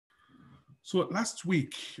So last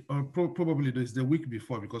week, or probably this the week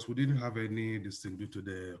before, because we didn't have any this thing due to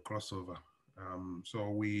the crossover. So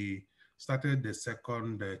we started the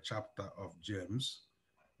second chapter of James.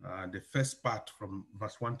 The first part from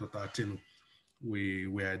verse 1 to 13, we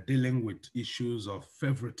were dealing with issues of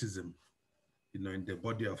favoritism, in the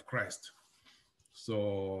body of Christ.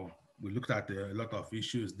 So we looked at a lot of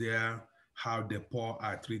issues there, how the poor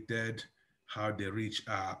are treated, how the rich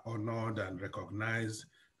are honored and recognized,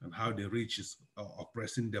 and how the rich is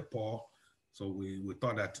oppressing the poor. So we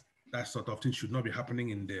thought that that sort of thing should not be happening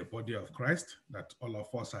in the body of Christ, that all of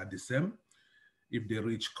us are the same. If the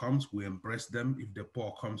rich comes, we embrace them. If the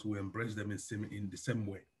poor comes, we embrace them in the same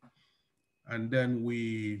way. And then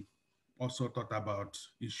we also thought about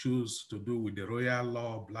issues to do with the royal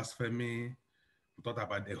law, blasphemy. We thought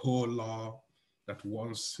about the whole law, that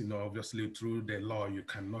once, obviously through the law, you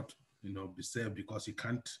cannot, be saved because you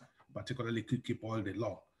can't particularly keep all the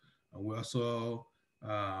law. And we also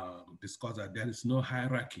discussed that there is no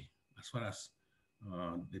hierarchy as far as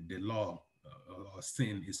the law or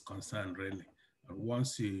sin is concerned, really. And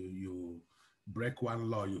once you break one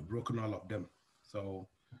law, you've broken all of them. So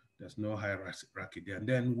there's no hierarchy there. And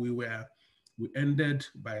then we ended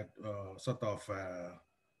by sort of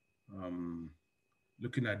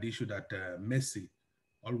looking at the issue that mercy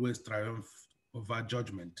always triumphs over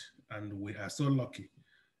judgment. And we are so lucky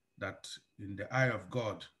that in the eye of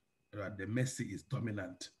God, the mercy is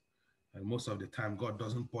dominant. And most of the time, God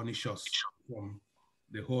doesn't punish us from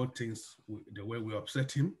the whole things, the way we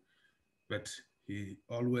upset him, but he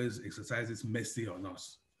always exercises mercy on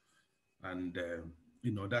us. And,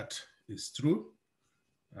 that is true.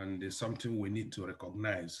 And it's something we need to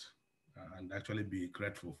recognize and actually be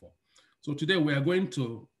grateful for. So today we are going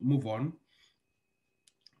to move on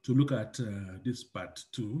to look at this part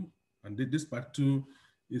 2. And this part 2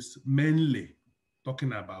 is mainly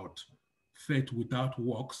talking about faith without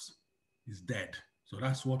works is dead. So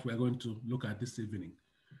that's what we're going to look at this evening.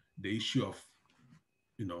 The issue of,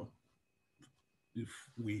 if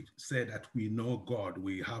we say that we know God,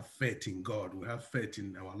 we have faith in God, we have faith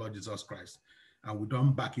in our Lord Jesus Christ, and we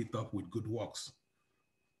don't back it up with good works,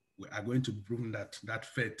 we are going to prove that that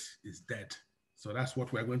faith is dead. So that's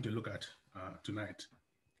what we're going to look at tonight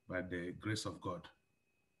by the grace of God.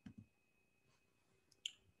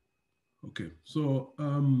 Okay, so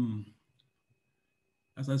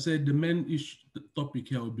as I said, the main topic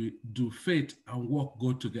here will be, do faith and work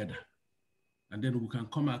go together? And then we can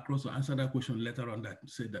come across or answer that question later on, that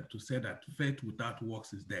say that faith without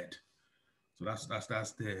works is dead. So that's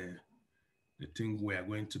the thing we are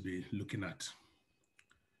going to be looking at.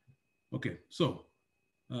 Okay, so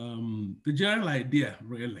the general idea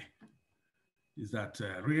really is that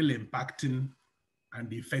real impacting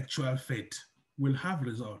and effectual faith will have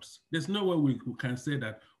results. There's no way we can say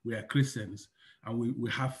that we are Christians and we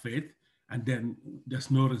have faith and then there's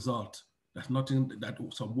no result. There's nothing, that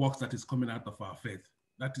some works that is coming out of our faith.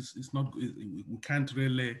 That is, it's not, we can't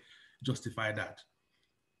really justify that.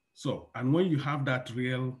 So, and when you have that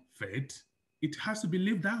real faith, it has to be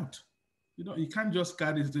lived out. You can't just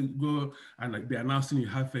carry it and go and be announcing you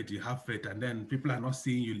have faith, and then people are not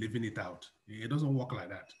seeing you living it out. It doesn't work like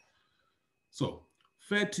that. So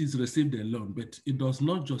faith is received alone, but it does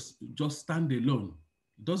not just stand alone.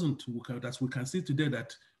 It doesn't work out. As we can see today,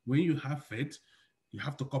 that when you have faith, you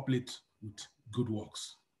have to couple it with good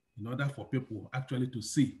works in order for people actually to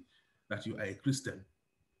see that you are a Christian.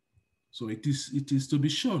 So it is to be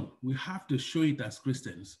shown. We have to show it as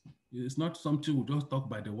Christians. It's not something we just talk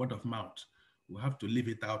by the word of mouth. We have to live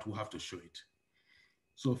it out. We have to show it.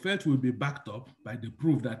 So faith will be backed up by the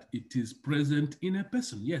proof that it is present in a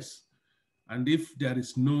person, yes. And if there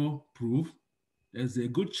is no proof, there's a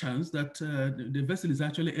good chance that the vessel is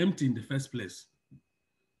actually empty in the first place.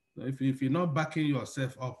 So if you're not backing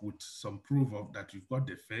yourself up with some proof of that you've got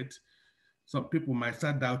the faith, some people might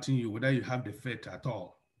start doubting you whether you have the faith at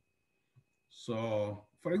all. So,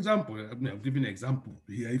 for example, I'm giving an example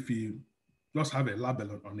here. If you just have a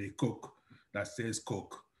label on a Coke that says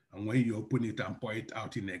Coke, and when you open it and pour it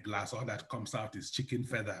out in a glass, all that comes out is chicken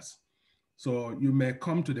feathers. So you may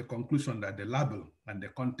come to the conclusion that the label and the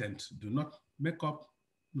content do not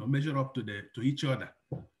measure up to each other.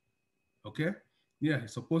 Okay? Yeah,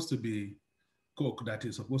 it's supposed to be Coke that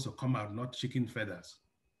is supposed to come out, not chicken feathers.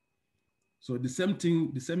 So the same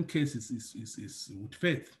thing, the same case is with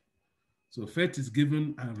faith. So faith is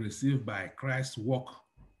given and received by Christ's work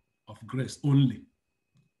of grace only,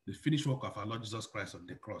 the finished work of our Lord Jesus Christ on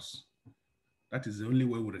the cross. That is the only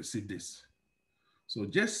way we receive this. So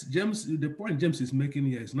the point James is making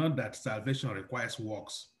here is not that salvation requires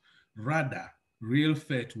works. Rather, real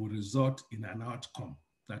faith will result in an outcome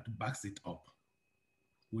that backs it up.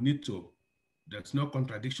 We need to, there's no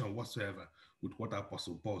contradiction whatsoever with what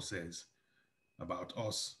Apostle Paul says about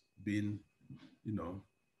us being,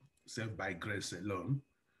 saved by grace alone.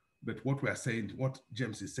 But what we are saying, what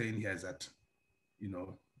James is saying here is that,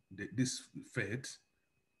 this faith,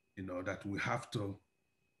 that we have to,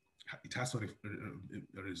 it has to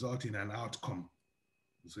result in an outcome.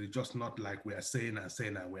 So it's just not like we are saying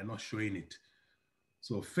and we're not showing it.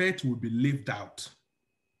 So faith will be lived out.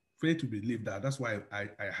 Faith will be lived out. That's why I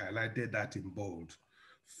highlighted that in bold.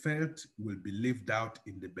 Faith will be lived out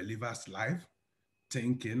in the believer's life,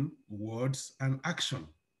 thinking, words, and action.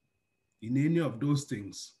 In any of those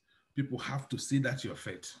things, people have to see that your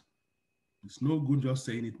faith. It's no good just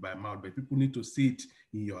saying it by mouth, but people need to see it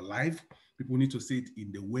in your life. People need to see it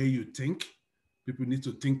in the way you think. People need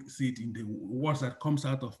to see it in the words that comes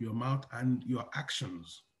out of your mouth and your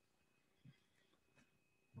actions.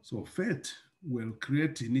 So faith will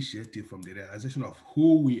create initiative from the realization of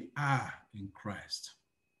who we are in Christ.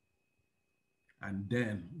 And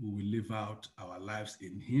then we will live out our lives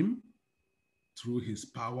in him through his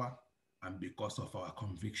power and because of our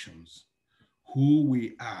convictions. Who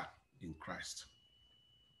we are in Christ.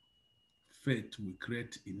 Faith will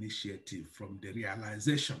create initiative from the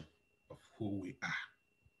realization of who we are.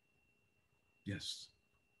 Yes.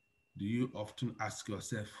 Do you often ask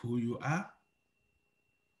yourself who you are?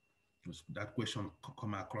 Does that question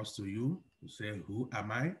come across to you? You say, who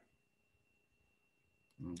am I?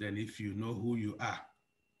 And then if you know who you are,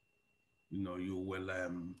 you will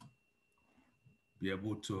be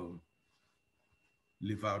able to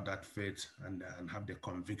live out that faith and have the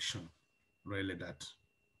conviction really that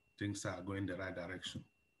things are going the right direction.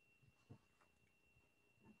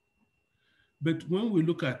 But when we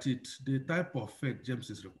look at it, the type of faith James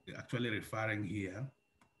is actually referring here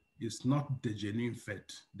is not the genuine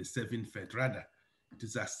faith, the saving faith. Rather, it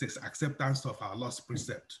is acceptance of our lost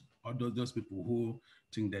precept. Or those people who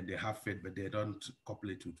think that they have faith, but they don't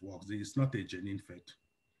couple it with works. It's not a genuine faith.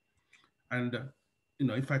 And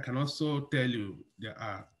if I can also tell you, there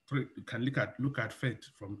are three. You can look at faith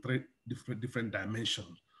from three different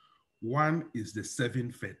dimensions. One is the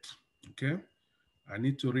saving faith. Okay, I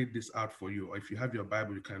need to read this out for you. Or if you have your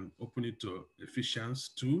Bible, you can open it to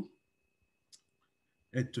Ephesians 2,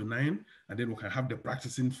 8-9, and then we can have the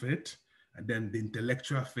practicing faith, and then the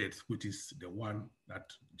intellectual faith, which is the one that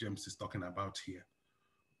James is talking about here,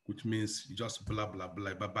 which means you just blah, blah,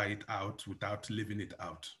 blah, blah it out without living it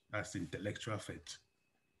out. That's intellectual faith.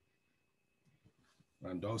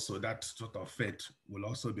 And also that sort of faith will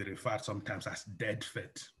also be referred sometimes as dead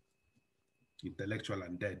faith. Intellectual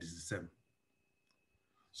and dead is the same.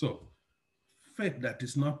 So faith that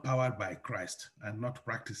is not powered by Christ and not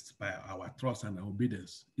practiced by our trust and our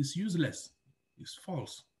obedience is useless, is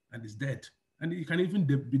false, and is dead. And it can even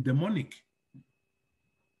be demonic.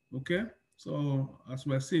 Okay? So as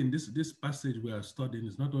we're seeing, this passage we are studying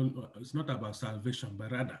is it's not about salvation,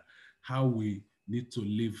 but rather how we need to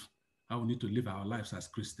live our lives as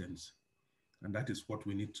Christians. And that is what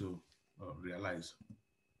we need to realize.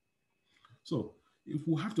 So if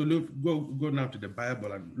we have to go now to the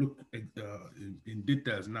Bible and look in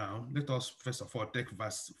details now, let us first of all take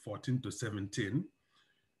verse 14-17,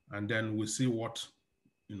 and then we'll see what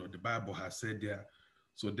the Bible has said there.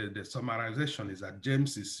 So the summarization is that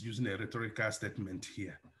James is using a rhetorical statement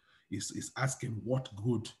here. He's asking what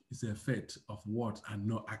good is a faith of words and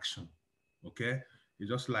no action. Okay, it's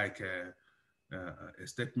just like a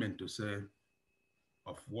statement to say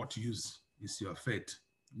of what use is your faith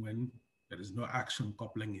when there is no action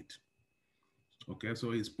coupling it. Okay,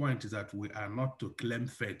 so his point is that we are not to claim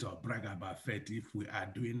faith or brag about faith if we are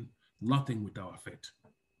doing nothing with our faith.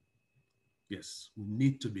 Yes, we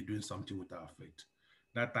need to be doing something with our faith.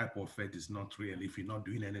 That type of faith is not real if you're not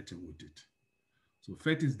doing anything with it. So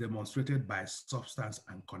faith is demonstrated by substance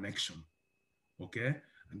and connection. Okay,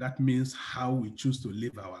 and that means how we choose to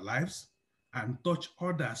live our lives and touch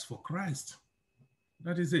others for Christ.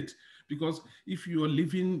 That is it. Because if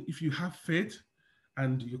you have faith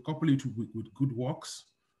and you couple it with good works,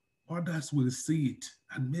 others will see it.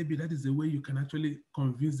 And maybe that is the way you can actually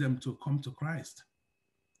convince them to come to Christ.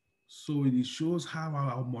 So it shows how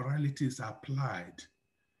our morality is applied.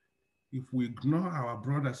 If we ignore our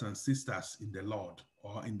brothers and sisters in the Lord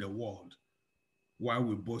or in the world, while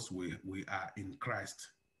we boast we are in Christ,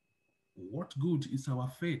 what good is our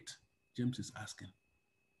faith? James is asking.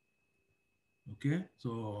 Okay,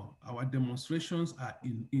 so our demonstrations are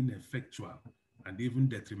ineffectual and even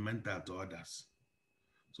detrimental to others.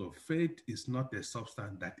 So faith is not a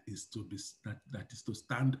substance that is to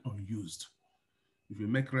stand unused. If you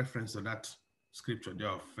make reference to that scripture there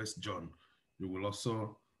of 1 John, you will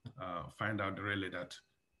also find out really that,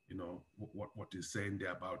 you know, what is saying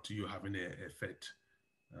there about you having a faith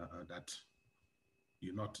that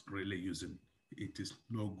you're not really using. It is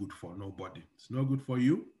no good for nobody. It's no good for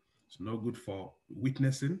you. It's no good for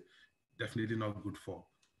witnessing. Definitely not good for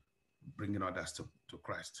bringing others to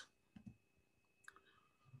Christ.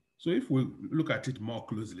 So if we look at it more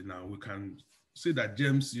closely now, we can see that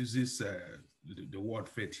James uses the word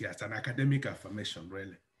faith here as an academic affirmation,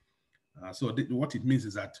 really. So what it means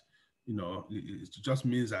is that, you know, it just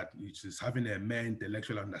means that it is having a mere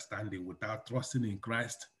intellectual understanding without trusting in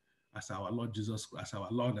Christ as our Lord Jesus, as our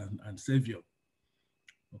Lord and Savior.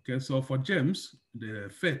 Okay, so for James, the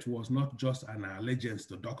faith was not just an allegiance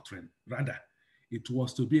to doctrine, rather, it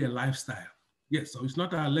was to be a lifestyle. Yes, so it's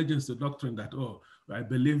not an allegiance to doctrine that, oh, I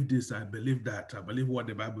believe this, I believe that, I believe what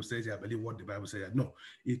the Bible says, I believe what the Bible says. No,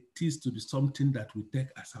 it is to be something that we take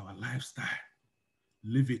as our lifestyle.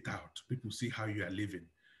 Live it out. People see how you are living.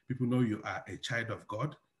 People know you are a child of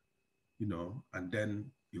God, you know, and then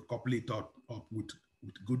you couple it up with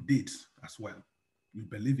good deeds as well. You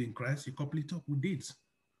believe in Christ, you couple it up with deeds.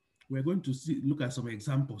 We're going to look at some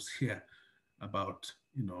examples here about,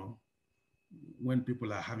 you know, when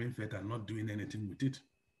people are having faith and not doing anything with it.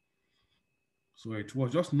 So it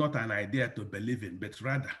was just not an idea to believe in, but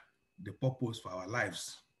rather the purpose for our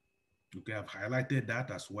lives. Okay, I've highlighted that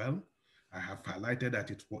as well. I have highlighted that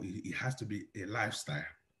it has to be a lifestyle.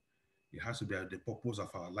 It has to be the purpose of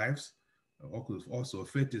our lives. Also,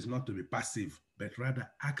 faith is not to be passive, but rather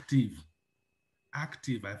active.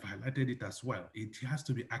 Active, I've highlighted it as well. It has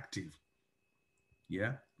to be active.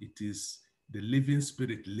 Yeah, it is the living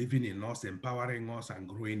spirit living in us, empowering us and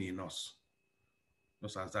growing in us.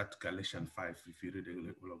 Just as that Galatians 5, if you read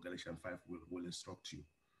the whole of Galatians 5, will instruct you.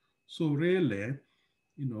 So really,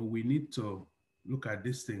 you know, we need to look at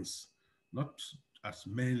these things not as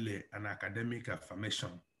mainly an academic affirmation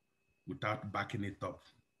without backing it up,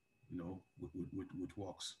 you know, with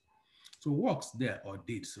works. So works there or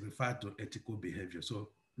deeds refer to ethical behavior. So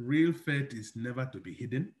real faith is never to be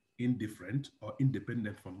hidden, indifferent, or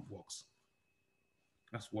independent from works.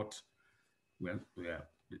 That's what the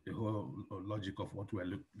whole logic of what we're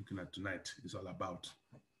looking at tonight is all about.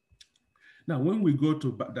 Now, when we go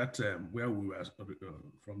to that, where we were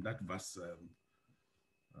from that verse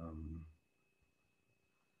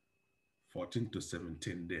 14 to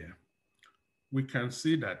 17 there, we can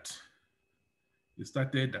see that it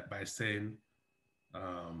started by saying,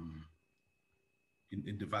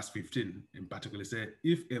 in the verse 15 in particular, say,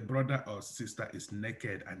 if a brother or sister is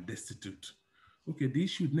naked and destitute. Okay, the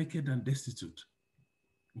issue naked and destitute.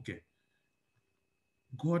 Okay.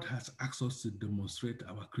 God has asked us to demonstrate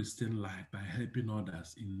our Christian life by helping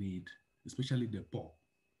others in need, especially the poor.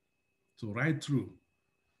 So right through,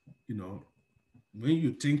 you know, when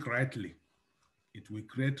you think rightly, it will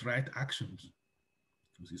create right actions.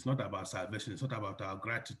 It's not about salvation. It's not about our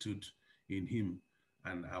gratitude in him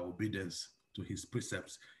and our obedience to his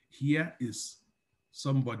precepts. Here is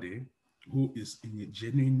somebody who is in a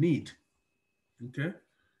genuine need. Okay?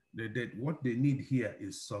 What they need here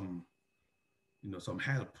is some, you know, some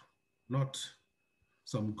help, not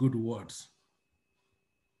some good words.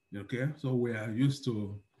 Okay? So we are used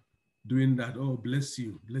to doing that. Oh, bless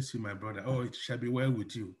you, my brother. Oh, it shall be well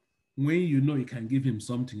with you. When you know you can give him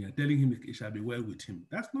something, you're telling him it shall be well with him.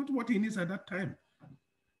 That's not what he needs at that time.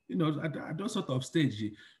 You know, at those sort of stage,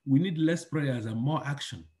 we need less prayers and more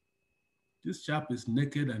action. This chap is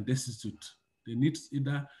naked and destitute. They need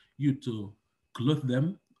either you to clothe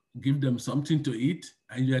them, give them something to eat,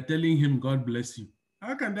 and you are telling him, God bless you.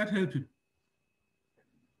 How can that help him?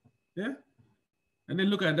 Yeah? And then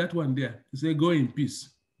look at that one there. He said, go in peace.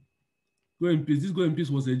 Go in peace. This go in peace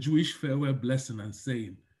was a Jewish farewell blessing and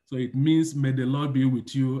saying. So it means, may the Lord be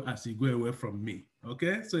with you as you go away from me.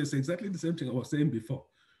 Okay? So it's exactly the same thing I was saying before.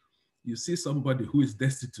 You see somebody who is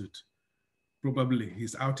destitute. Probably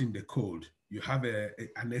he's out in the cold. You have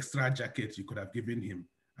an extra jacket you could have given him,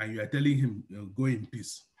 and you are telling him, go in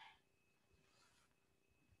peace.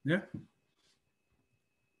 Yeah?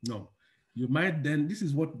 No. You might then, this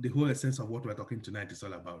is what the whole essence of what we're talking tonight is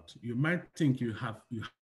all about. You might think you have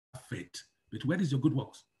faith, but where is your good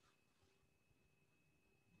works?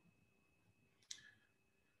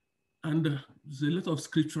 And there's a lot of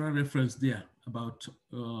scriptural reference there about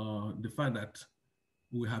the fact that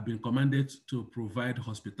we have been commanded to provide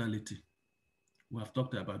hospitality. We have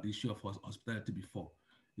talked about the issue of hospitality before.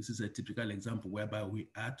 This is a typical example whereby we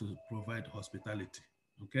are to provide hospitality,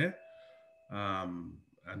 okay?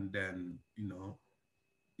 And then, you know,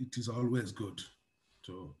 it is always good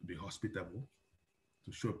to be hospitable,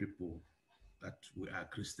 to show people that we are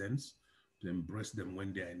Christians. to embrace them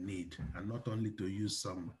when they are in need, and not only to use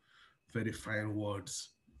some very fine words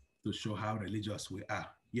to show how religious we are,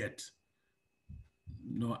 yet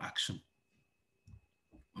no action.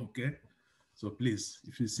 Okay? So please,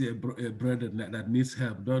 if you see a brother that needs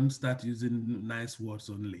help, don't start using nice words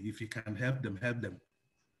only. If you can help them, help them.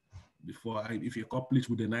 If you accomplish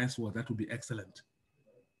with a nice word, that would be excellent.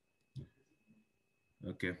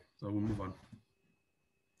 Okay, so we'll move on.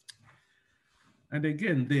 And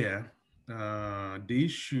again there, the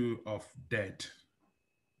issue of dead.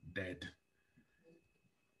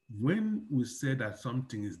 When we say that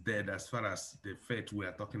something is dead, as far as the faith we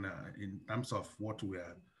are talking in terms of what we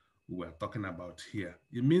are talking about here,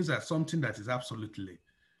 it means that something that is absolutely,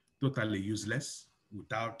 totally useless,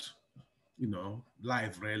 without,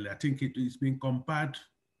 life really. I think it is being compared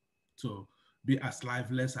to be as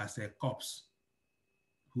lifeless as a corpse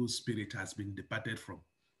whose spirit has been departed from.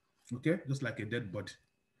 Okay, just like a dead body.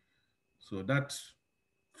 So that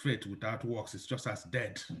faith without works is just as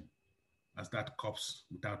dead as that corpse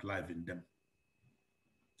without life in them.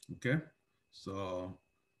 Okay, so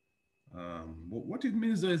what it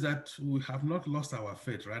means though is that we have not lost our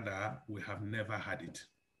faith, rather we have never had it.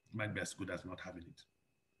 It might be as good as not having it.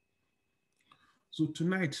 So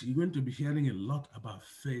tonight you're going to be hearing a lot about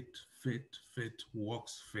faith,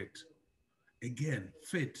 works, faith. Again,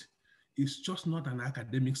 faith is just not an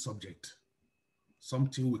academic subject,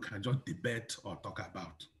 something we can just debate or talk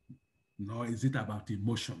about. Nor is it about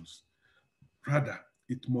emotions. Rather,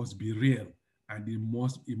 it must be real, and it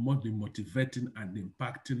must be motivating and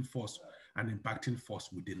impacting force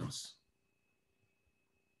within us.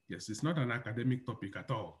 Yes, it's not an academic topic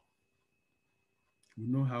at all. We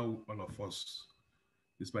know how all of us,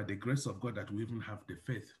 it's by the grace of God that we even have the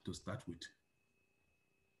faith to start with.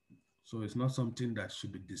 So it's not something that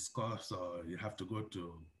should be discussed, or you have to go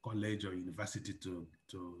to college or university to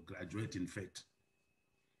graduate in faith.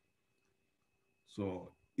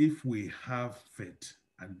 So if we have faith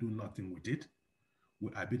and do nothing with it,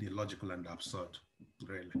 we are being illogical and absurd,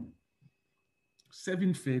 really.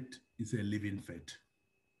 Saving faith is a living faith.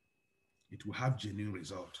 It will have genuine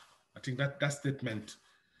result. I think that statement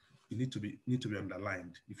need to be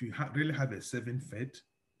underlined. If you really have a saving faith,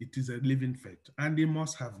 it is a living faith, and it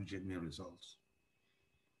must have genuine results.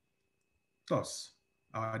 Thus,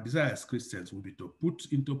 our desire as Christians will be to put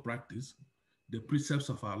into practice the precepts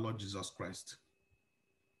of our Lord Jesus Christ.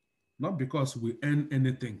 Not because we earn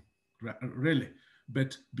anything, really,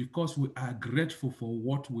 but because we are grateful for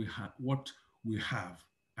what we have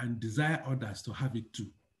and desire others to have it too.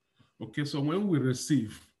 Okay, so when we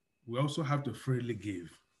receive, we also have to freely give.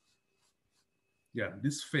 Yeah,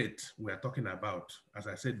 this faith we are talking about, as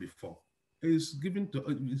I said before, is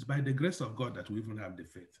by the grace of God that we even have the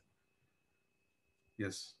faith.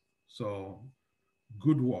 Yes, so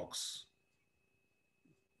good works,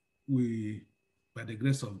 by the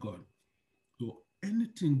grace of God. So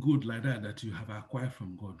anything good like that you have acquired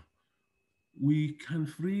from God, we can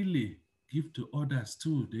freely give to others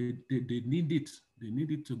too. They need it. They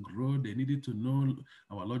need it to grow. They need it to know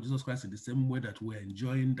our Lord Jesus Christ in the same way that we're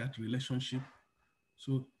enjoying that relationship.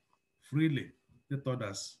 So freely let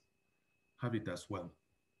others have it as well.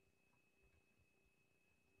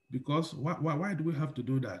 Because why do we have to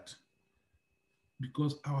do that?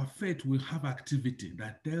 Because our faith will have activity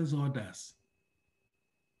that tells others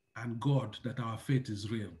and God that our faith is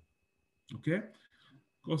real. Okay?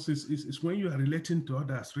 Because it's when you are relating to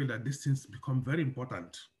others, really, that these things become very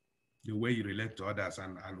important. The way you relate to others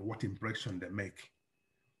and what impression they make.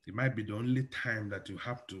 It might be the only time that you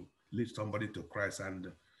have to lead somebody to Christ.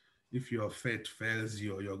 And if your faith fails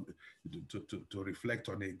you to reflect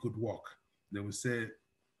on a good work, they will say,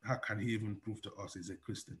 how can he even prove to us he's a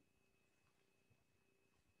Christian?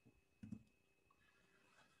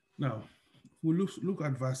 Now, we'll look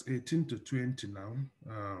at verse 18 to 20 now.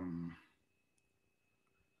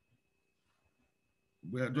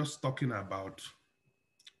 We're just talking about,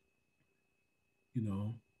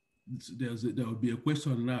 there will be a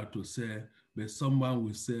question now to say, but someone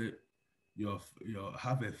will say, you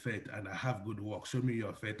have a faith and I have good work. Show me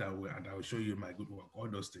your faith and I will show you my good work, all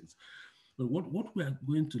those things. But what we are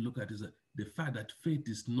going to look at is the fact that faith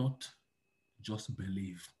is not just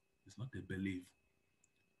belief. It's not a belief,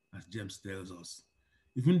 as James tells us.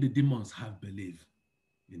 Even the demons have belief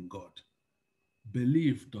in God.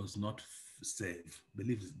 Belief does not save.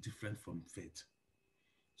 Belief is different from faith.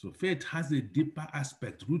 So faith has a deeper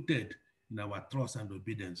aspect rooted in our trust and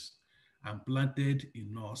obedience and planted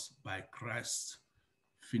in us by Christ's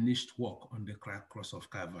finished work on the cross of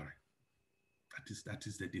Calvary. That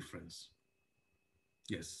is the difference.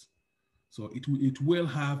 Yes. So it will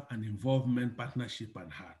have an involvement, partnership,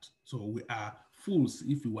 and heart. So we are fools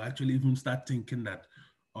if we actually even start thinking that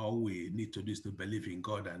all we need to do is to believe in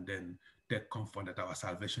God and then take comfort that our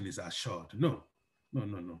salvation is assured. No, no,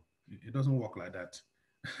 no, no. It doesn't work like that.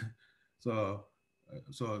 So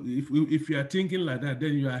if you are thinking like that,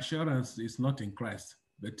 then your assurance is not in Christ,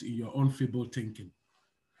 but in your own feeble thinking.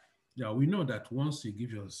 Yeah, we know that once you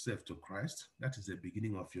give yourself to Christ, that is the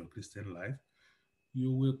beginning of your Christian life,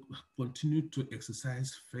 you will continue to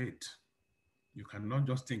exercise faith. You cannot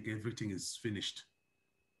just think everything is finished.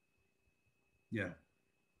 Yeah.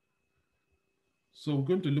 So we're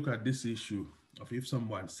going to look at this issue of if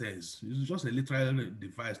someone says, it's just a literal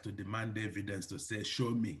device to demand evidence to say,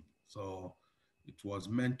 show me. So it was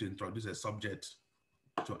meant to introduce a subject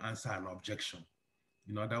to answer an objection.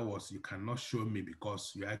 In other words, you cannot show me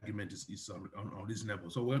because your argument is unreasonable.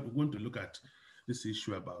 So we're going to look at this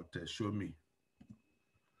issue about show me.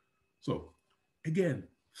 So again,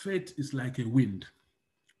 faith is like a wind.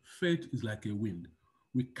 Faith is like a wind.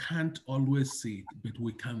 We can't always see it, but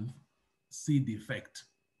we can see the effect,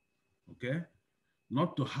 okay?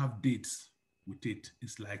 Not to have dates with it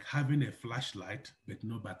is like having a flashlight, but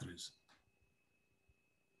no batteries.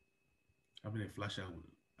 Having a flashlight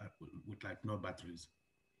with like no batteries.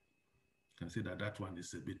 You can say that that one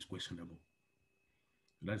is a bit questionable.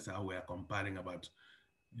 That's how we are comparing about,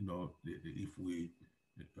 you know, if we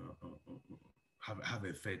have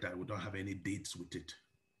a faith that we don't have any dates with it.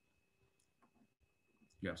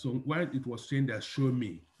 Yeah, so while it was saying that show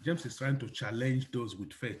me, James is trying to challenge those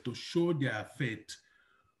with faith to show their faith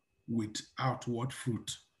with outward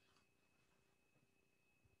fruit.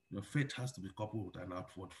 Your faith has to be coupled with an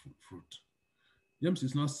outward fruit. James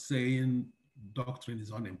is not saying doctrine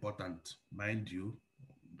is unimportant, mind you.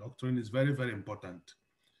 Doctrine is very, very important.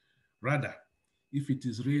 Rather, if it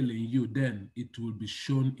is real in you, then it will be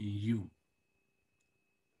shown in you.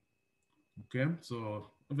 Okay,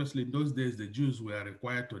 so obviously in those days, the Jews were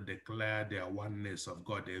required to declare their oneness of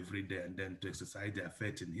God every day and then to exercise their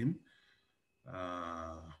faith in him.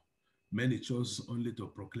 Many chose only to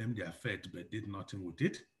proclaim their faith, but did nothing with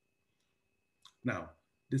it. Now,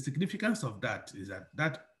 the significance of that is that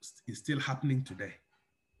that is still happening today.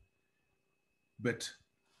 But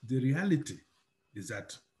the reality is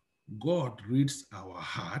that God reads our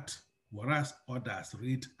heart, whereas others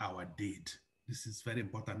read our deed. This is very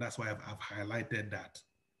important. That's why I've highlighted that.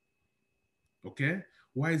 Okay?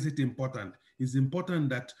 Why is it important? It's important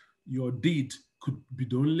that your deed could be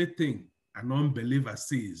the only thing an unbeliever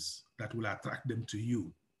sees that will attract them to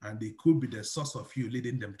you. And it could be the source of you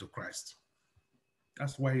leading them to Christ.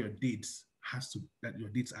 That's why your deeds your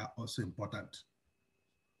deeds are also important.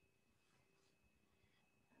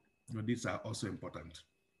 Your deeds are also important.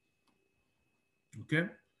 Okay?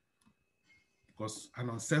 Because an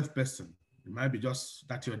unself person, it might be just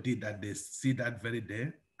that your deed that they see that very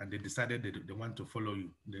day and they decided they want to follow you.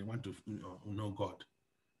 They want to know God.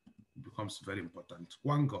 It becomes very important.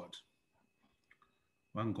 One God.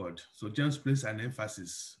 One God. So James places an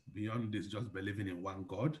emphasis beyond this just believing in one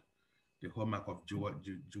God, the hallmark of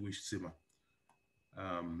Jewish Sima.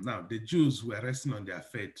 Now, the Jews were resting on their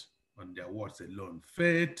faith, on their words alone.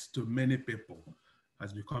 Faith to many people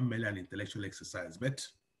has become merely an intellectual exercise, but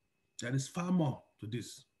there is far more to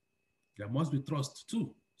this. There must be trust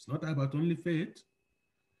too. It's not about only faith.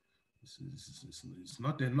 It's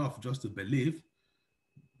not enough just to believe.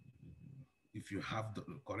 If you have the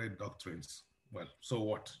correct doctrines, well, so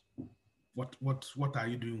what? What are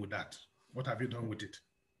you doing with that? What have you done with it?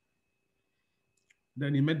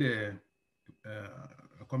 Then he made a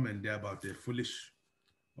comment there about the foolish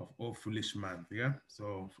of all foolish man. Yeah.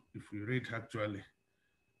 So if we read actually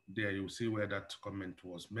there, you'll see where that comment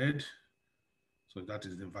was made. So that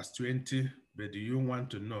is in verse 20. But do you want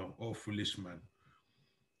to know, oh foolish man?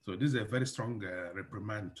 So this is a very strong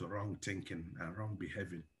reprimand to wrong thinking and wrong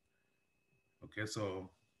behaving. Okay, so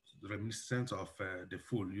the reminiscence of the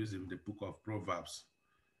fool using the book of Proverbs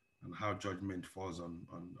and how judgment falls on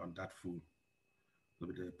that fool. So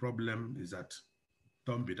the problem is that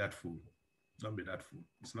don't be that fool. Don't be that fool.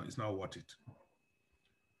 It's not worth it.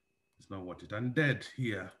 It's not worth it. And dead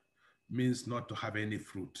here means not to have any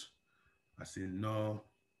fruit, as in no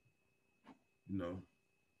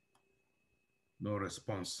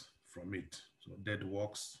response from it. So dead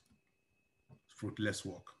works, fruitless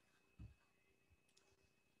work.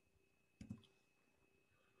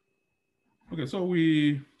 Okay, so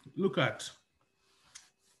we look at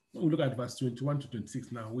verse 21 to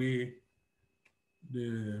 26 now.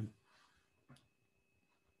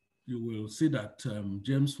 You will see that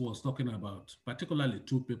James was talking about particularly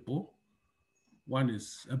two people. One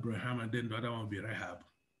is Abraham, and then the other one will be Rahab.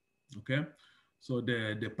 Okay, so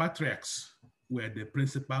the patriarchs were the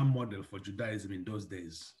principal model for Judaism in those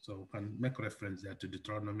days. So we can make reference there to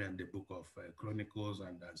Deuteronomy and the book of Chronicles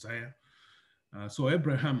and Isaiah. So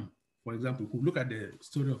Abraham, for example, if we look at the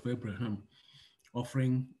story of Abraham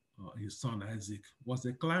offering his son Isaac, was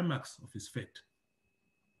the climax of his faith.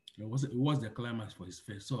 It was the climax for his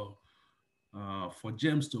faith. So for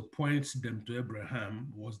James to point them to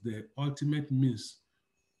Abraham was the ultimate means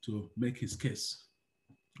to make his case.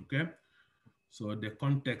 Okay, so the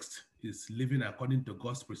context is living according to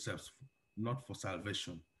God's precepts, not for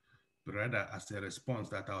salvation, but rather as a response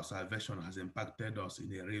that our salvation has impacted us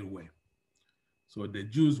in a real way. So the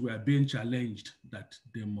Jews were being challenged that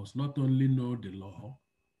they must not only know the law,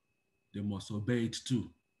 they must obey it too,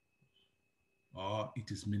 or it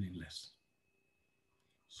is meaningless.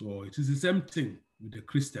 So it is the same thing with the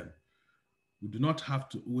Christian. We do not have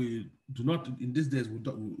to, we do not, in these days, we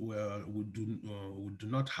do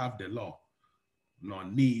not have the law, nor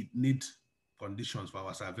need conditions for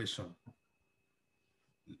our salvation.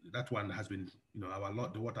 That one has been, our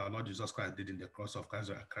Lord, what our Lord Jesus Christ did in the cross of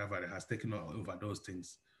Calvary has taken over those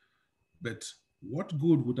things. But what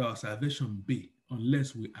good would our salvation be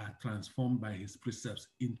unless we are transformed by his precepts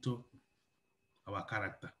into our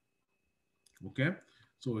character? Okay,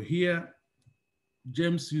 so here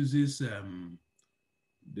James uses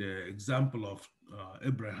the example of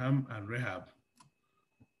Abraham and Rahab.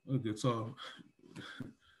 Okay, so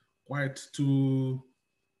quite two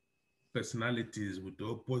personalities with the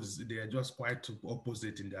opposite. They are just quite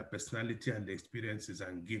opposite in their personality and the experiences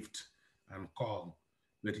and gift and call.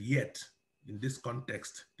 But yet, in this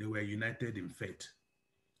context, they were united in faith.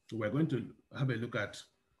 So we're going to have a look at,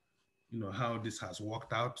 how this has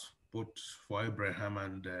worked out both for Abraham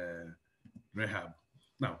and Rahab.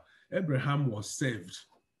 Now, Abraham was saved.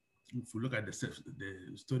 If we look at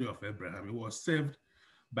the story of Abraham, he was saved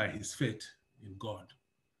by his faith in God.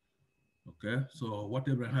 Okay, so what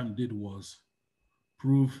Abraham did was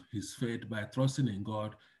prove his faith by trusting in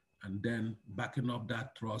God and then backing up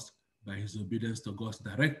that trust by his obedience to God's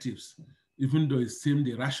directives, even though it seemed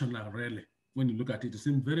irrational, really. When you look at it, it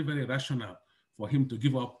seemed very, very rational for him to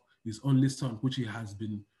give up his only son, which he has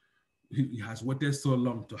waited so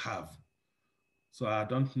long to have. So I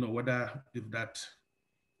don't know whether if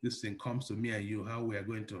this thing comes to me and you, how we are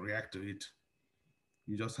going to react to it.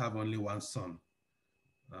 You just have only one son,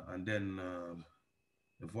 and then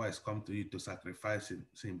the voice comes to you to sacrifice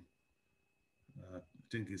him. I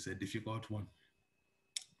think it's a difficult one.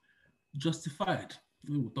 Justified.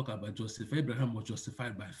 We will talk about justified. Abraham was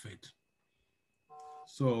justified by faith.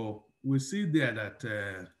 So we see there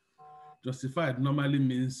that justified normally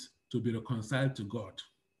means to be reconciled to God,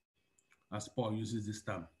 as Paul uses this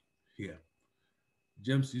term here.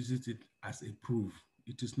 James uses it as a proof.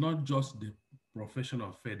 It is not just the profession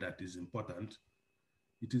of faith that is important.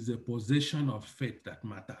 It is a possession of faith that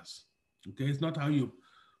matters. Okay, it's not how you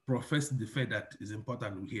profess the faith that is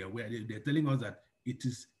important here. Where they're telling us that it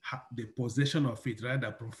is the possession of it rather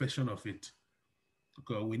than profession of it.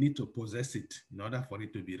 Because we need to possess it in order for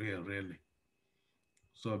it to be real, really.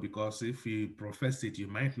 So because if you profess it, you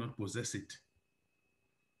might not possess it.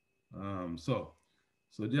 So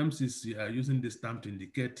James is using this term to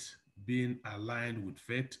indicate being aligned with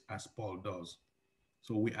faith as Paul does.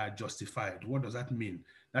 So we are justified. What does that mean?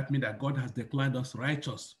 That means that God has declared us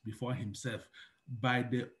righteous before himself by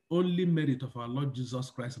the only merit of our Lord Jesus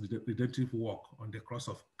Christ's redemptive work on the cross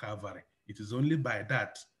of Calvary. It is only by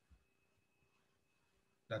that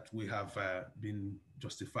we have been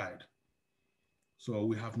justified. So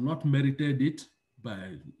we have not merited it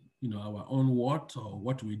by our own work or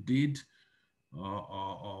what we did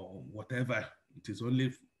or whatever. It is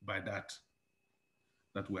only by that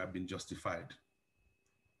we have been justified.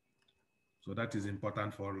 So that is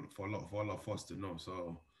important for all of us to know.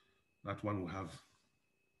 So that one we have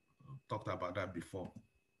talked about that before.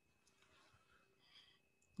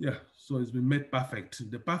 Yeah, so it's been made perfect.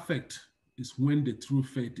 The perfect is when the true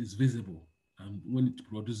faith is visible and when it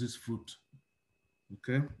produces fruit.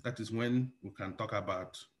 Okay, that is when we can talk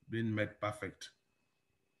about being made perfect.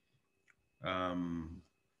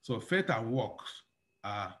 So faith and works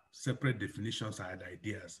are separate definitions and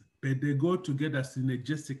ideas, but they go together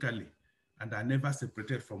synergistically and are never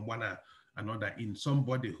separated from one another in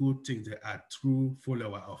somebody who thinks they are true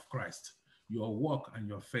follower of Christ. Your work and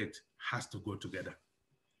your faith has to go together.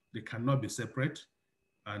 They cannot be separate,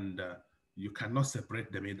 and you cannot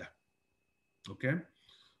separate them either. Okay,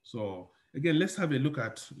 so again, let's have a look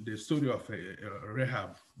at the story of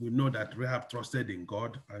Rahab. We know that Rahab trusted in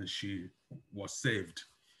God and she was saved.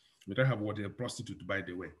 Rahab was a prostitute, by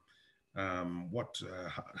the way. What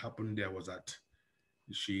happened there was that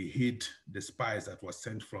She hid the spies that were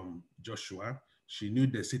sent from Joshua. She knew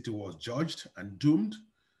the city was judged and doomed,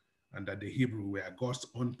 and that the Hebrew were God's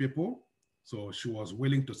own people. So she was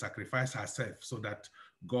willing to sacrifice herself so that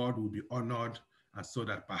God would be honored, and so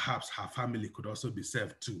that perhaps her family could also be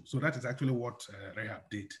saved too. So that is actually what Rahab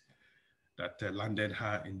did, that landed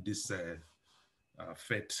her in this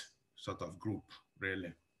faith sort of group,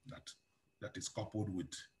 really, that is coupled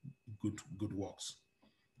with good works.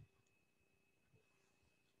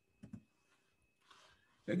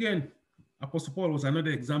 Again, Apostle Paul was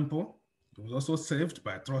another example. He was also saved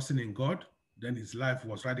by trusting in God. Then his life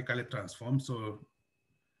was radically transformed. So,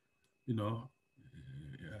 we know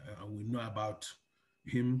about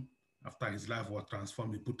him. After his life was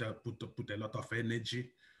transformed, he put a lot of energy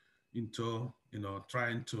into,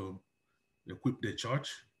 trying to equip the church,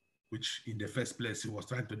 which in the first place he was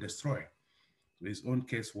trying to destroy. So his own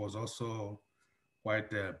case was also quite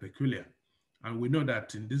peculiar. And we know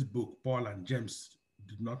that in this book, Paul and James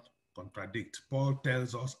did not contradict. Paul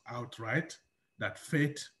tells us outright that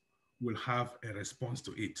faith will have a response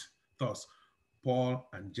to it. Thus, Paul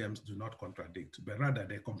and James do not contradict, but rather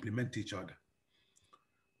they complement each other.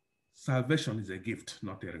 Salvation is a gift,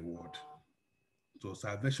 not a reward. So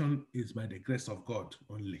salvation is by the grace of God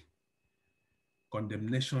only.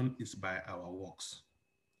 Condemnation is by our works.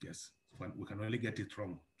 Yes, we can only get it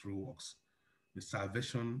wrong through works. The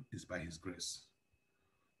salvation is by his grace.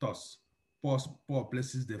 Thus, Paul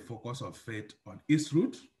places the focus of faith on its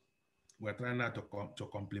root. We're trying now to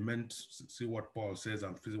complement, see what Paul says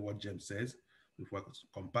and see what James says. If we're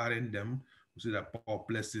comparing them, we see that Paul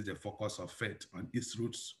places the focus of faith on its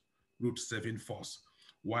root-saving force,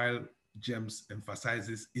 while James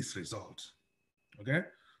emphasizes its result. Okay?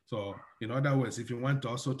 So in other words, if you want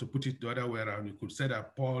also to put it the other way around, you could say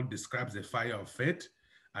that Paul describes the fire of faith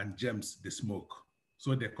and James the smoke.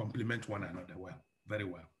 So they complement one another well, very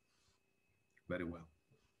well, very well.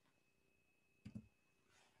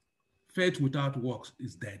 Faith without works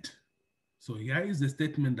is dead. So here is the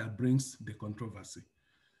statement that brings the controversy.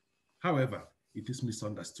 However, it is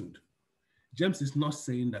misunderstood. James is not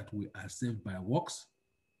saying that we are saved by works.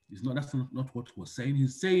 That's not what he was saying.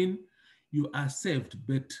 He's saying you are saved,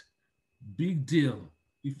 but big deal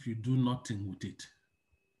if you do nothing with it.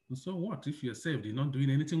 And so what if you're saved, you're not doing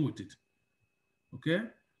anything with it? Okay?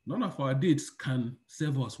 None of our deeds can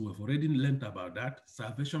save us. We've already learned about that.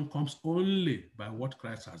 Salvation comes only by what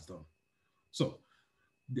Christ has done. So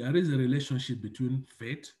there is a relationship between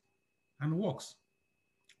faith and works.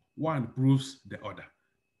 One proves the other.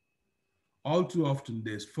 All too often,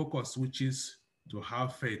 there's focus switches to how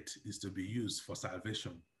faith is to be used for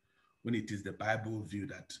salvation, when it is the Bible view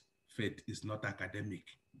that faith is not academic,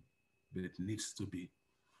 but it needs to be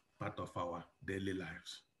part of our daily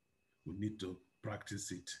lives. We need to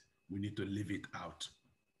practice it. We need to live it out.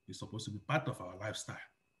 It's supposed to be part of our lifestyle.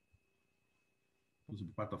 It's supposed to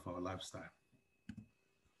be part of our lifestyle.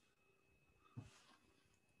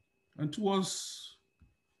 And towards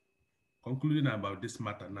concluding about this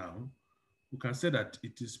matter now, we can say that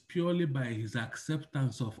it is purely by his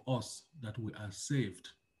acceptance of us that we are saved.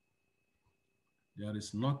 There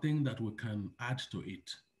is nothing that we can add to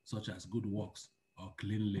it, such as good works or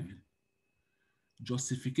clean living.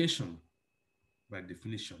 Justification, by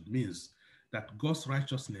definition, means that God's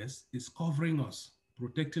righteousness is covering us,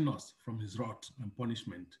 protecting us from his wrath and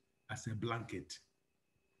punishment as a blanket.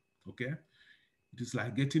 Okay? It is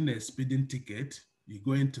like getting a speeding ticket. You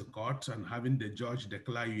go into court and having the judge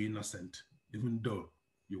declare you innocent, even though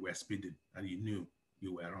you were speeding and you knew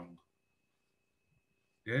you were wrong.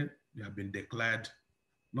 Okay? You have been declared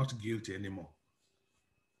not guilty anymore.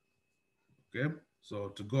 Okay? So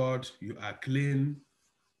to God, you are clean,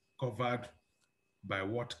 covered by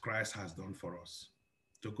what Christ has done for us.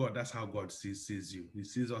 To God, that's how God sees you. He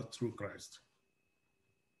sees us through Christ.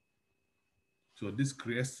 So this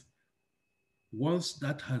creates, once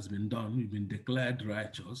that has been done, we've been declared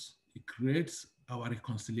righteous, it creates our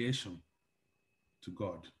reconciliation to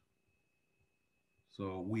God.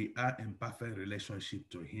 So we are in perfect relationship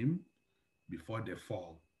to him before the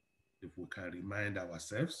fall, if we can remind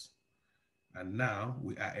ourselves. And now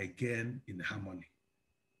we are again in harmony.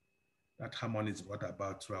 That harmony is brought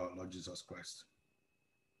about through our Lord Jesus Christ.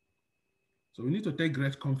 So we need to take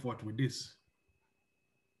great comfort with this.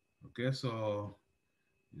 Okay, so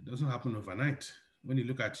it doesn't happen overnight. When you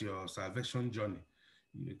look at your salvation journey,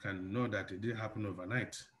 you can know that it didn't happen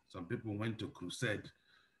overnight. Some people went to crusade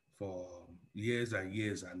for years and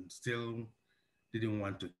years and still didn't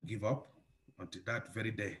want to give up until that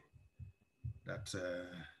very day that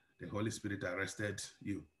the Holy Spirit arrested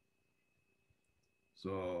you.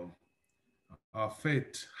 So our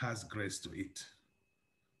faith has grace to it.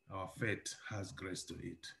 our faith has grace to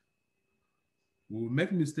it. We will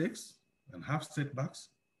make mistakes and have setbacks,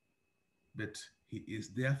 but he is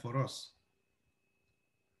there for us,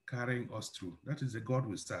 carrying us through. That is the God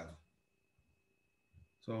we serve.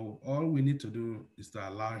 So all we need to do is to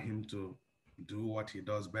allow him to do what he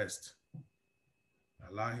does best.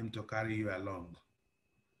 Allow him to carry you along.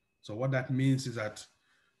 So what that means is that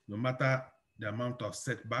no matter the amount of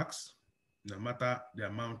setbacks, no matter the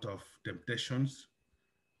amount of temptations,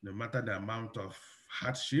 no matter the amount of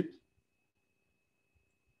hardship,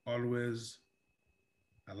 always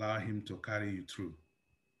allow him to carry you through.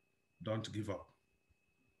 Don't give up.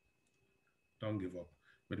 Don't give up.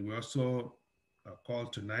 But we also are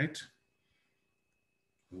called tonight.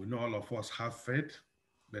 We know all of us have faith,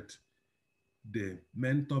 but the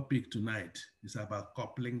main topic tonight is about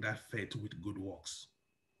coupling that faith with good works.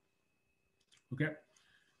 Okay?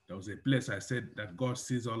 There was a place I said that God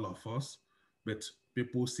sees all of us, but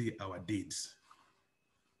people see our deeds.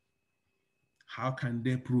 How can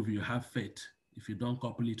they prove you have faith if you don't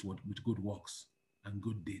couple it with good works and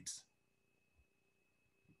good deeds?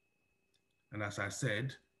 And as I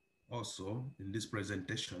said, also in this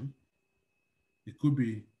presentation, it could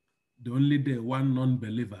be the only day one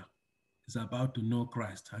non-believer is about to know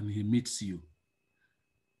Christ and he meets you.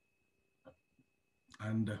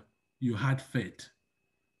 And you had faith,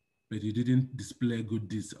 but you didn't display good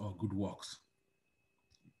deeds or good works.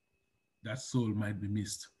 That soul might be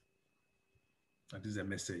missed. That is a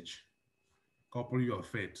message. Couple your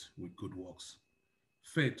faith with good works.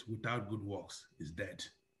 Faith without good works is dead.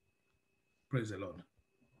 Praise the Lord.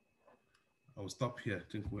 I will stop here.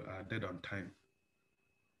 I think we are dead on time.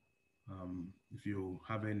 If you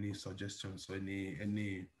have any suggestions or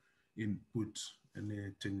any input,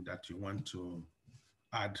 anything that you want to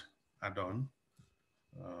add on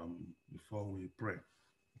before we pray.